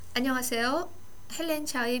안녕하세요. 헬렌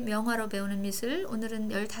차의 명화로 배우는 미술, 오늘은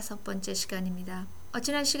 15번째 시간입니다.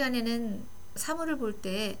 지난 시간에는 사물을 볼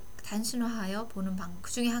때 단순화하여 보는 방법,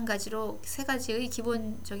 그 중에 한 가지로 세 가지의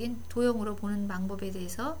기본적인 도형으로 보는 방법에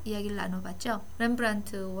대해서 이야기를 나눠봤죠.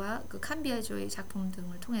 렘브란트와 그 캄비아조의 작품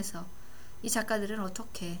등을 통해서 이 작가들은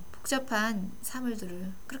어떻게 복잡한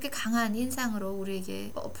사물들을 그렇게 강한 인상으로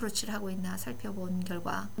우리에게 어프로치를 하고 있나 살펴본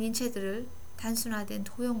결과 인체들을 단순화된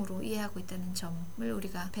도형으로 이해하고 있다는 점을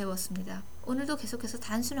우리가 배웠습니다. 오늘도 계속해서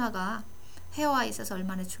단순화가 회화에 있어서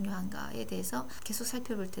얼마나 중요한가에 대해서 계속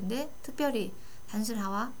살펴볼 텐데, 특별히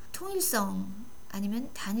단순화와 통일성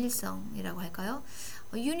아니면 단일성이라고 할까요?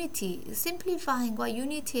 유니티, 심플리파잉과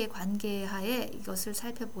유니티의 관계하에 이것을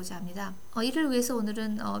살펴보고자 합니다. 이를 위해서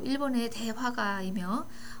오늘은 일본의 대화가이며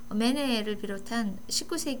메네를 비롯한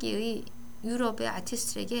 19세기의 유럽의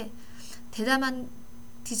아티스트에게 대담한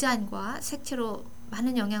디자인과 색채로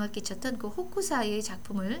많은 영향을 끼쳤던 그 호쿠사이의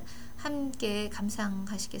작품을 함께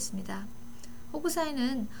감상하시겠습니다.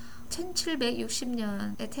 호쿠사이는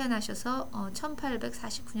 1760년에 태어나셔서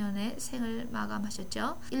 1849년에 생을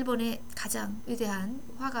마감하셨죠. 일본의 가장 위대한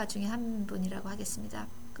화가 중에 한 분이라고 하겠습니다.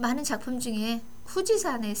 많은 작품 중에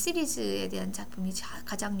후지산의 시리즈에 대한 작품이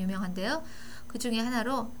가장 유명한데요. 그 중에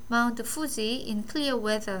하나로 마운트 fuji in clear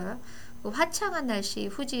weather, 화창한 날씨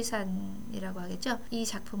후지산이라고 하겠죠. 이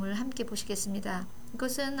작품을 함께 보시겠습니다.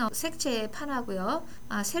 이것은 색채의 판화고요.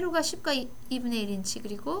 세로가 10과 2분의 1인치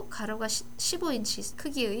그리고 가로가 15인치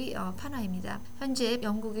크기의 판화입니다. 현재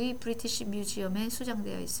영국의 브리티시 뮤지엄에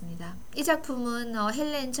수정되어 있습니다. 이 작품은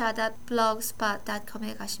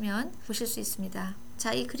helencha.blogspot.com에 가시면 보실 수 있습니다.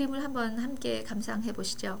 자, 이 그림을 한번 함께 감상해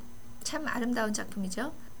보시죠. 참 아름다운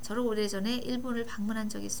작품이죠. 저는 오래전에 일본을 방문한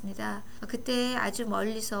적이 있습니다. 그때 아주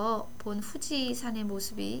멀리서 본 후지산의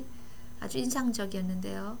모습이 아주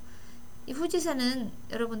인상적이었는데요. 이 후지산은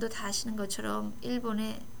여러분도 다 아시는 것처럼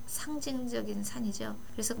일본의 상징적인 산이죠.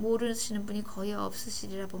 그래서 모르시는 분이 거의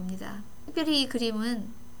없으시리라 봅니다. 특별히 이 그림은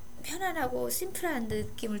편안하고 심플한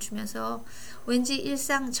느낌을 주면서 왠지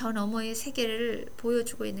일상 저 너머의 세계를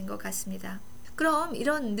보여주고 있는 것 같습니다. 그럼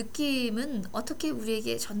이런 느낌은 어떻게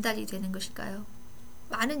우리에게 전달이 되는 것일까요?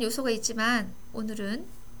 많은 요소가 있지만 오늘은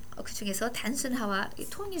그 중에서 단순화와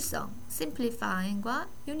통일성, simplifying과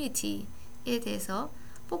unity에 대해서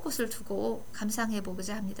포커스를 두고 감상해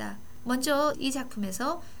보고자 합니다. 먼저 이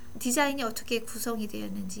작품에서 디자인이 어떻게 구성이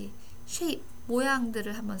되었는지, 쉐입,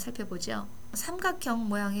 모양들을 한번 살펴보죠. 삼각형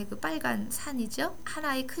모양의 그 빨간 산이죠.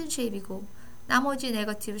 하나의 큰 쉐입이고 나머지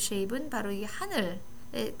네거티브 쉐입은 바로 이 하늘의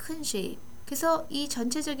큰 쉐입. 그래서 이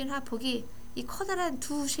전체적인 화폭이 이 커다란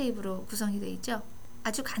두 쉐입으로 구성이 되어 있죠.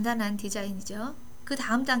 아주 간단한 디자인이죠. 그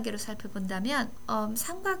다음 단계로 살펴본다면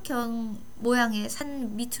삼각형 모양의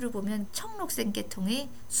산 밑으로 보면 청록색 계통의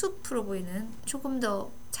숲으로 보이는 조금 더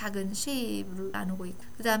작은 쉐입을 나누고 있고,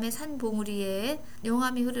 그 다음에 산 봉우리에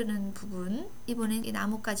용암이 흐르는 부분, 이번엔 이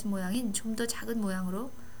나뭇가지 모양인 좀 더 작은 모양으로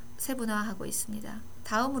세분화하고 있습니다.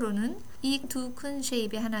 다음으로는 이 두 큰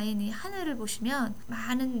쉐입의 하나인 이 하늘을 보시면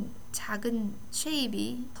많은 작은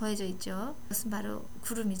쉐입이 더해져 있죠. 그것은 바로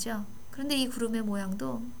구름이죠. 그런데 이 구름의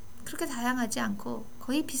모양도 그렇게 다양하지 않고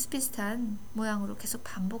거의 비슷비슷한 모양으로 계속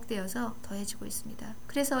반복되어서 더해지고 있습니다.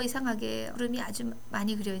 그래서 이상하게 구름이 아주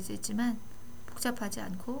많이 그려져 있지만 복잡하지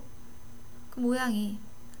않고 그 모양이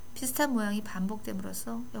비슷한 모양이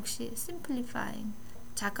반복됨으로써 역시 simplifying,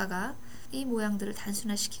 작가가 이 모양들을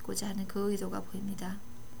단순화시키고자 하는 그 의도가 보입니다.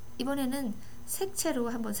 이번에는 색채로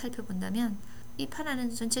한번 살펴본다면 이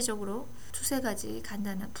판화는 전체적으로 두세 가지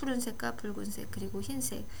간단한 푸른색과 붉은색 그리고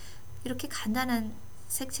흰색, 이렇게 간단한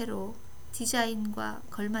색채로 디자인과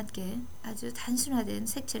걸맞게 아주 단순화된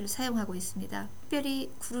색채를 사용하고 있습니다.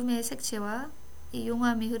 특별히 구름의 색채와 이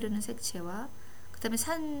용암이 흐르는 색채와 그 다음에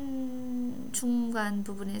산 중간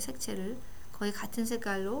부분의 색채를 거의 같은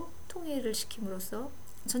색깔로 통일을 시킴으로써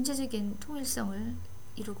전체적인 통일성을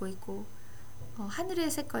이루고 있고, 하늘의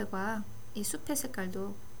색깔과 이 숲의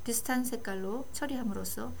색깔도 비슷한 색깔로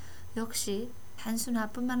처리함으로써 역시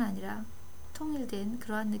단순화뿐만 아니라 통일된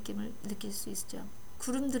그러한 느낌을 느낄 수 있죠.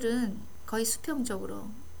 구름들은 거의 수평적으로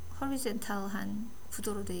horizontal한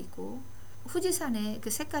구도로 되어 있고, 후지산의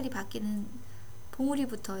그 색깔이 바뀌는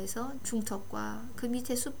봉우리부터 해서 중턱과 그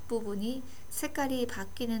밑에 숲 부분이 색깔이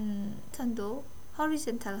바뀌는 선도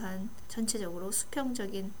horizontal한 전체적으로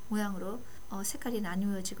수평적인 모양으로 색깔이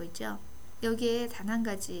나누어지고 있죠. 여기에 단 한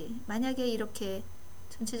가지, 만약에 이렇게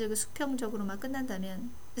전체적으로 수평적으로만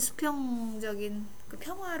끝난다면 수평적인 그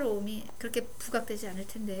평화로움이 그렇게 부각되지 않을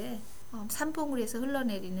텐데, 산봉우리에서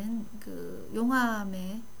흘러내리는 그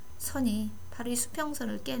용암의 선이 바로 이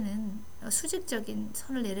수평선을 깨는 수직적인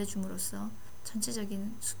선을 내려줌으로써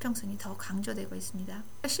전체적인 수평선이 더 강조되고 있습니다.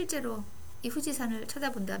 실제로 이 후지산을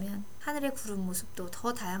쳐다본다면 하늘의 구름 모습도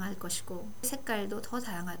더 다양할 것이고 색깔도 더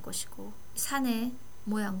다양할 것이고 산의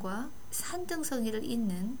모양과 산등성이를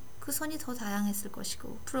잇는 그 선이 더 다양했을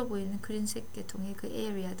것이고 풀어 보이는 그린색 계통의 그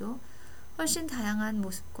에리아도 훨씬 다양한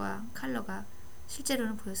모습과 컬러가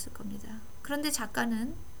실제로는 보였을 겁니다. 그런데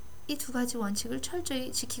작가는 이 두 가지 원칙을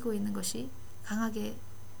철저히 지키고 있는 것이 강하게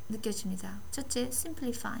느껴집니다. 첫째,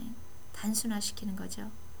 simplifying, 단순화시키는 거죠.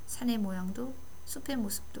 산의 모양도 숲의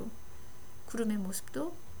모습도 구름의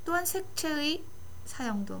모습도 또한 색채의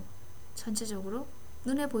사용도 전체적으로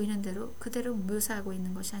눈에 보이는 대로 그대로 묘사하고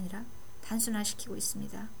있는 것이 아니라 단순화시키고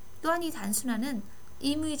있습니다. 또한 이 단순화는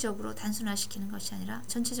임의적으로 단순화시키는 것이 아니라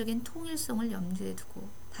전체적인 통일성을 염두에 두고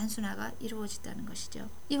단순화가 이루어진다는 것이죠.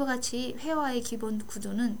 이와 같이 회화의 기본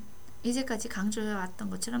구도는 이제까지 강조해왔던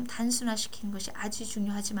것처럼 단순화시키는 것이 아주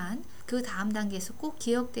중요하지만 그 다음 단계에서 꼭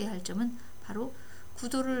기억돼야 할 점은 바로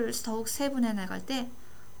구도를 더욱 세분해 나갈 때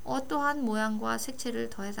어떠한 모양과 색채를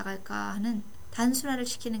더해 나갈까 하는 단순화를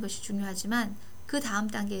시키는 것이 중요하지만 그 다음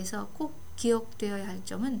단계에서 꼭 기억되어야 할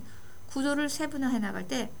점은 구도를 세분화해 나갈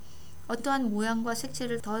때 어떠한 모양과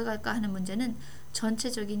색채를 더해갈까 하는 문제는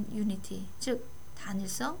전체적인 유니티, 즉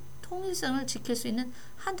단일성, 통일성을 지킬 수 있는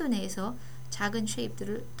한도 내에서 작은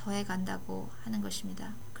쉐입들을 더해간다고 하는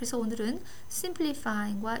것입니다. 그래서 오늘은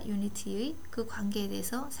simplifying과 unity의 그 관계에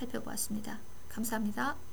대해서 살펴보았습니다. 감사합니다.